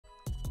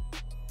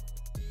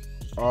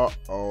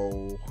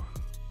Uh-oh.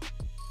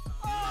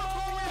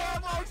 Oh, we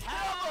almost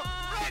have him!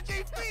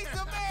 Reggie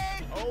Pizza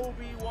Man!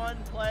 Obi-Wan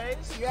plays.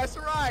 Yes,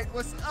 right.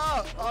 What's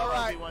up? All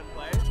right. Obi-Wan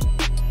plays.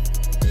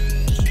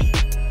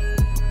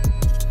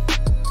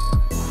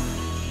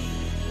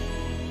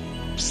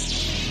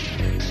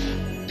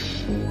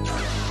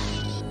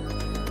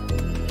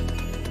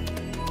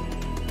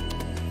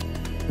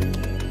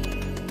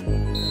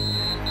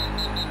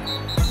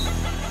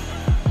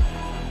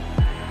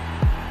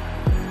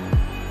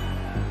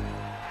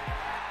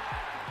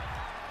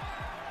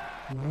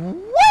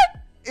 What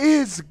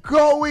is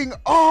going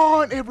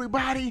on,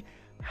 everybody?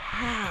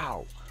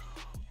 How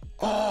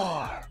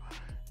are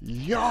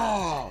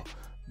y'all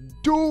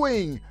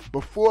doing?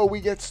 Before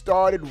we get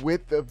started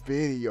with the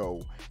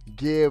video,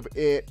 give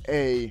it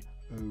a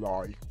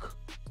like,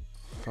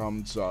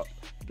 thumbs up,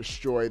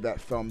 destroy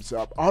that thumbs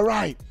up. All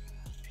right,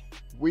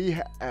 we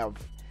have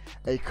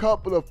a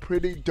couple of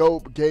pretty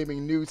dope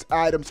gaming news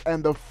items,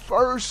 and the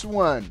first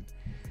one,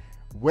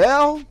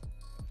 well,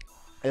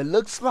 it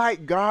looks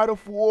like God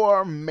of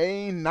War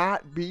may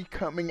not be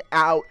coming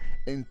out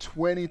in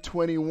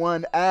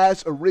 2021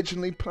 as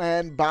originally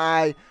planned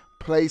by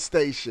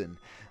PlayStation.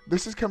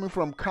 This is coming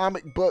from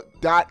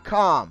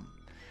comicbook.com.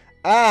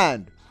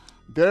 And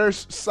they're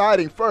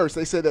citing first,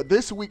 they said that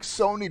this week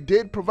Sony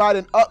did provide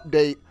an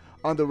update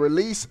on the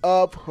release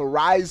of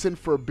Horizon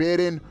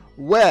Forbidden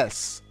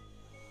West.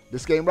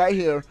 This game right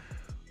here,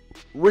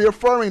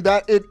 reaffirming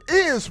that it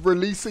is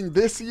releasing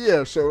this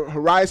year. So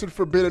Horizon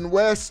Forbidden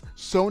West,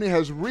 Sony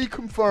has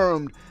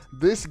reconfirmed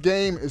this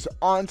game is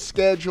on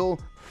schedule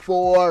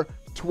for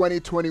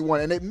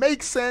 2021. And it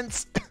makes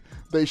sense.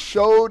 They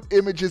showed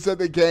images of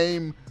the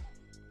game.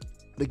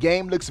 The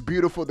game looks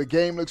beautiful. The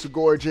game looks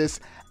gorgeous.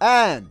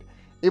 And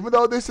even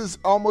though this is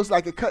almost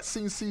like a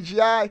cutscene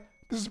CGI,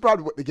 this is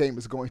probably what the game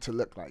is going to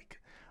look like.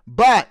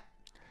 But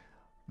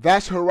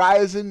that's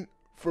Horizon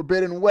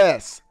Forbidden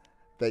West.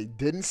 They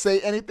didn't say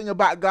anything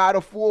about God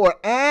of War.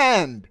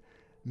 And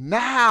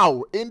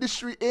now,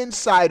 industry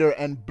insider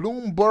and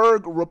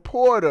Bloomberg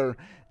reporter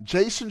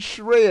Jason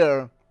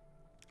Schreier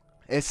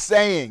is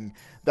saying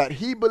that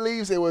he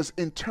believes it was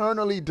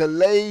internally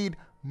delayed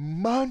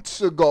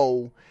months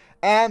ago,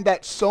 and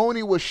that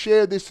Sony will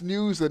share this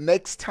news the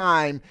next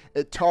time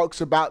it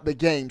talks about the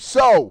game.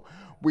 So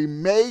we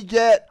may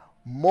get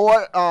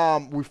more,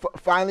 we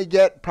finally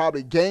get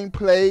probably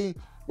gameplay,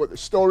 what the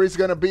story is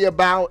going to be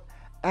about.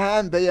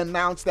 And they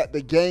announced that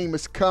the game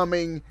is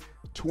coming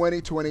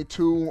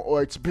 2022,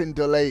 or it's been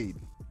delayed.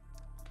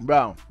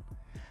 Bro.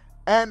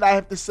 And I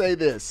have to say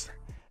this.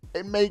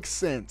 It makes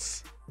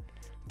sense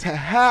to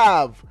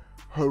have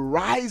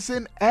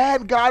Horizon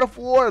and God of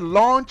War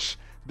launch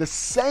the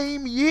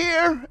same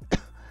year.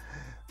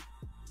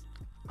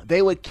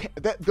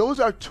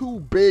 Those are two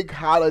big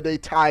holiday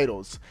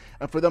titles.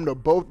 And for them to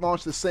both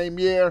launch the same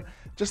year,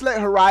 just let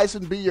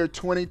Horizon be your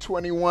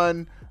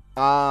 2021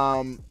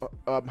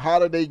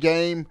 holiday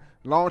game,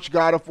 launch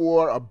God of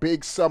War, a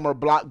big summer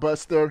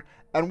blockbuster,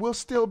 and we'll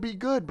still be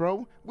good,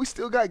 bro. We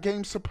still got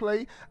games to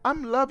play.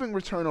 I'm loving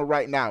Returnal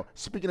right now.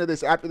 Speaking of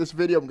this, after this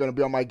video, I'm going to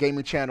be on my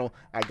gaming channel.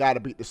 I got to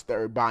beat this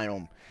third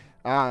biome.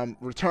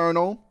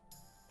 Returnal,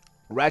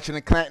 Ratchet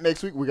and Clank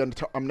next week. We're going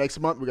to next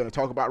month. We're going to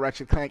talk about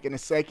Ratchet and Clank in a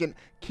second.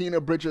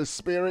 Kena Bridge of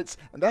Spirits,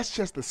 and that's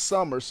just the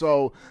summer.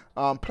 So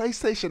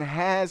PlayStation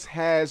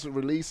has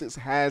releases,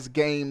 has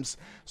games.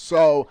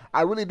 So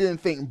I really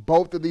didn't think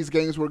both of these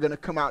games were going to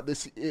come out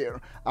this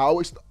year. I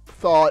always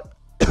thought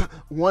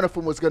one of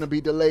them was going to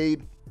be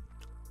delayed.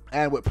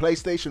 And with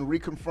PlayStation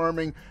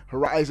reconfirming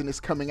Horizon is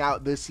coming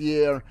out this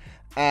year,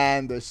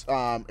 and this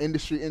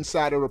industry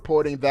insider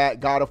reporting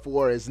that God of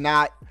War is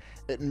not,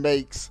 it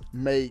makes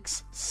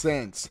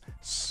sense.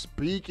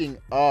 Speaking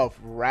of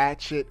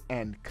Ratchet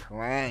and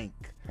Clank,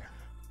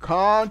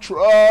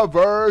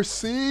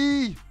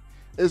 controversy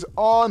is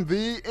on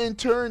the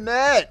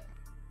internet.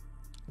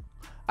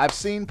 I've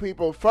seen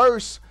people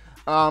first.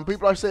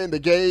 People are saying the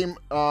game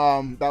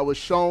that was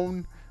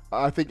shown,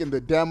 I think in the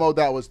demo,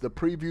 that was the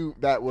preview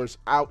that was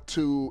out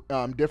to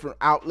different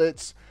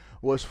outlets,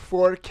 was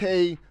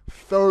 4K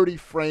 30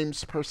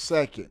 frames per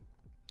second.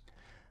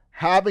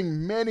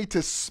 Having many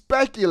to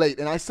speculate,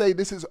 and I say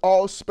this is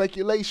all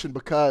speculation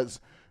because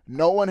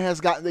no one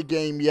has gotten the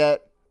game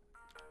yet.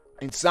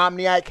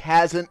 Insomniac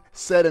hasn't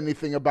said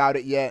anything about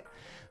it yet.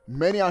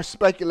 Many are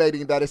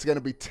speculating that it's going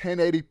to be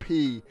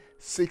 1080p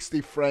 60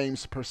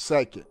 frames per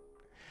second.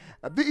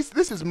 Now,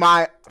 this is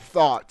my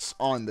thoughts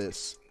on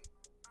this.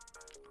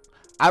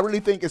 I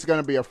really think it's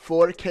going to be a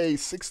 4K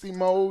 60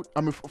 mode,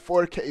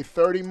 4K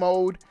 30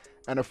 mode,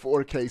 and a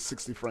 4K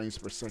 60 frames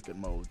per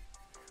second mode.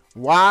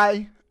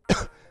 Why?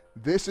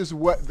 This is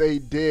what they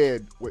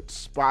did with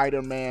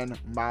Spider-Man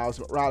Miles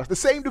Morales. The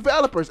same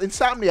developers,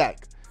 Insomniac,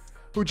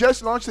 who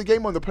just launched the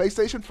game on the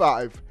PlayStation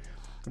 5.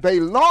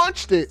 They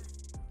launched it,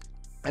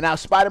 and now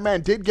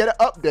Spider-Man did get an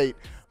update,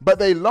 but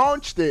they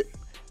launched it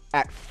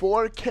at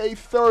 4K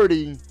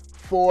 30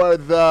 for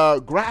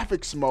the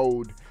graphics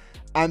mode,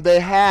 and they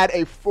had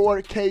a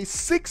 4K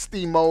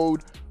 60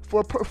 mode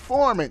for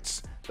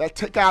performance that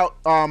took out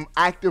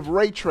active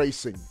ray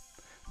tracing.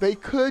 they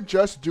could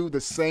just do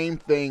the same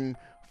thing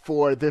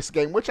for this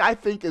game, which I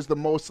think is the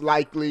most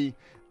likely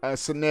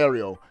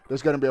scenario.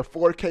 There's going to be a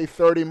 4K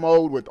 30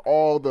 mode with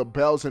all the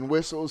bells and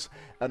whistles,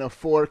 and a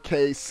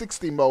 4K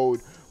 60 mode,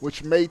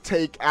 which may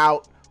take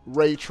out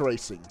ray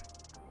tracing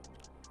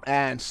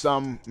and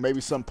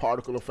maybe some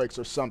particle effects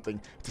or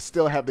something to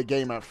still have the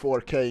game at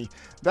 4K.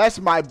 That's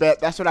my bet.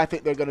 That's what I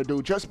think they're going to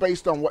do, just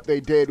based on what they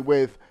did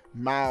with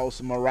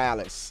Miles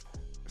Morales.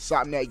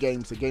 Insomniac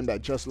Games, the game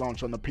that just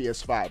launched on the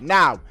PS5.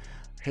 Now,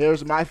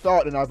 here's my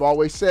thought, and I've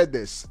always said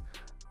this.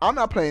 I'm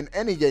not playing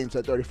any games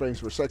at 30 frames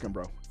per second,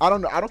 bro. I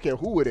don't care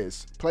who it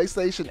is.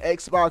 PlayStation,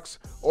 Xbox,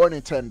 or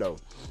Nintendo.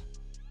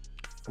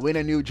 We're in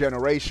a new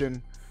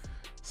generation.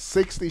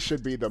 60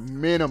 should be the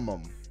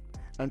minimum.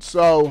 And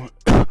so,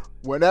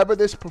 whenever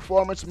this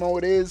performance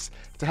mode is,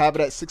 to have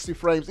it at 60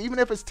 frames, even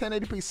if it's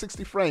 1080p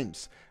 60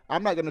 frames,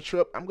 I'm not going to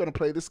trip. I'm going to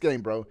play this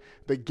game, bro.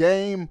 The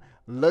game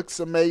looks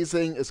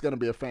amazing. It's going to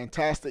be a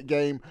fantastic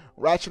game.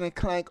 Ratchet &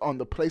 Clank on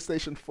the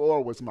PlayStation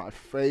 4 was my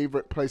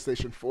favorite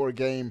PlayStation 4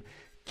 game.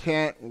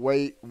 Can't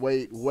wait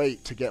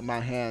to get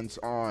my hands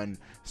on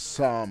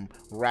some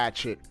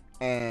Ratchet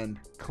and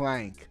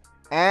Clank.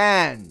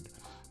 And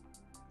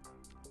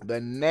the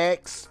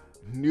next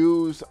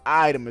news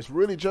item is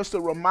really just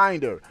a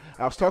reminder.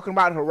 I was talking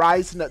about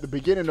Horizon at the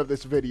beginning of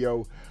this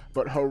video,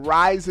 but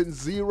Horizon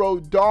Zero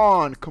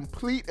Dawn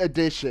Complete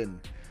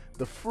Edition,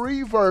 the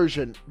free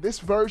version. This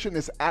version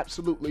is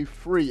absolutely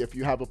free if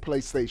you have a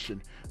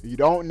PlayStation. You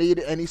don't need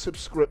any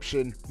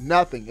subscription,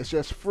 nothing. It's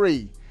just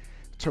free.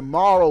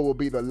 Tomorrow will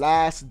be the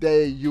last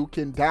day you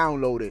can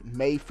download it,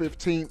 May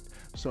 15th.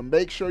 So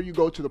make sure you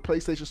go to the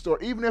PlayStation Store.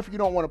 Even if you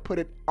don't want to put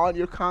it on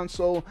your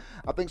console,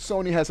 I think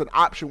Sony has an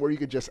option where you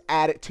could just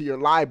add it to your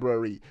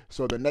library.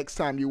 So the next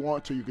time you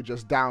want to, you could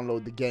just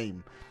download the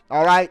game.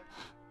 All right.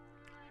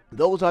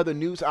 Those are the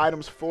news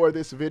items for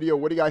this video.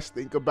 What do you guys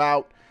think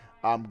about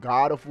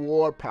God of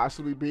War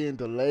possibly being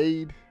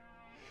delayed?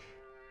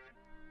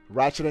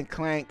 Ratchet and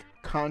Clank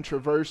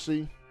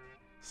controversy?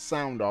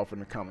 Sound off in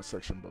the comment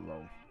section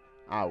below.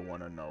 I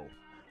want to know.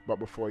 But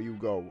before you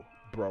go,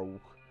 bro,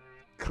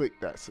 click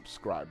that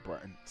subscribe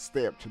button.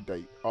 Stay up to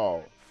date.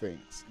 All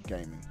things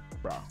gaming.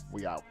 Bro,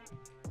 we out.